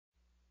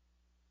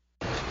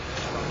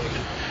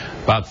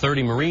About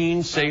 30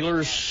 Marines,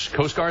 sailors,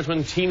 Coast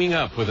Guardsmen teaming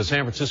up with the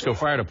San Francisco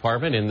Fire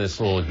Department in this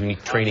little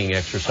unique training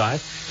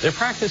exercise. They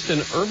practiced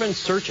an urban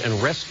search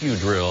and rescue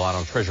drill out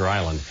on Treasure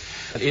Island.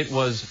 It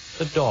was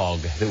the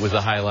dog that was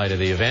the highlight of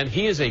the event.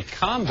 He is a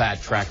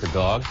combat tracker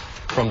dog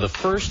from the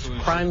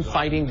 1st Crime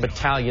Fighting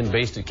Battalion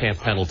based at Camp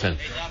Pendleton.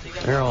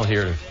 They're all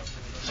here to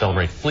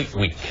celebrate Fleet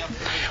Week.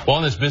 Well,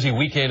 on this busy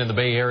weekend in the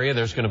Bay Area,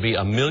 there's going to be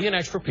 1 million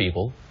extra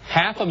people,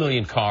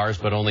 500,000 cars,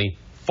 but only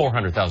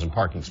 400,000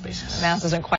 parking spaces. Mass isn't quite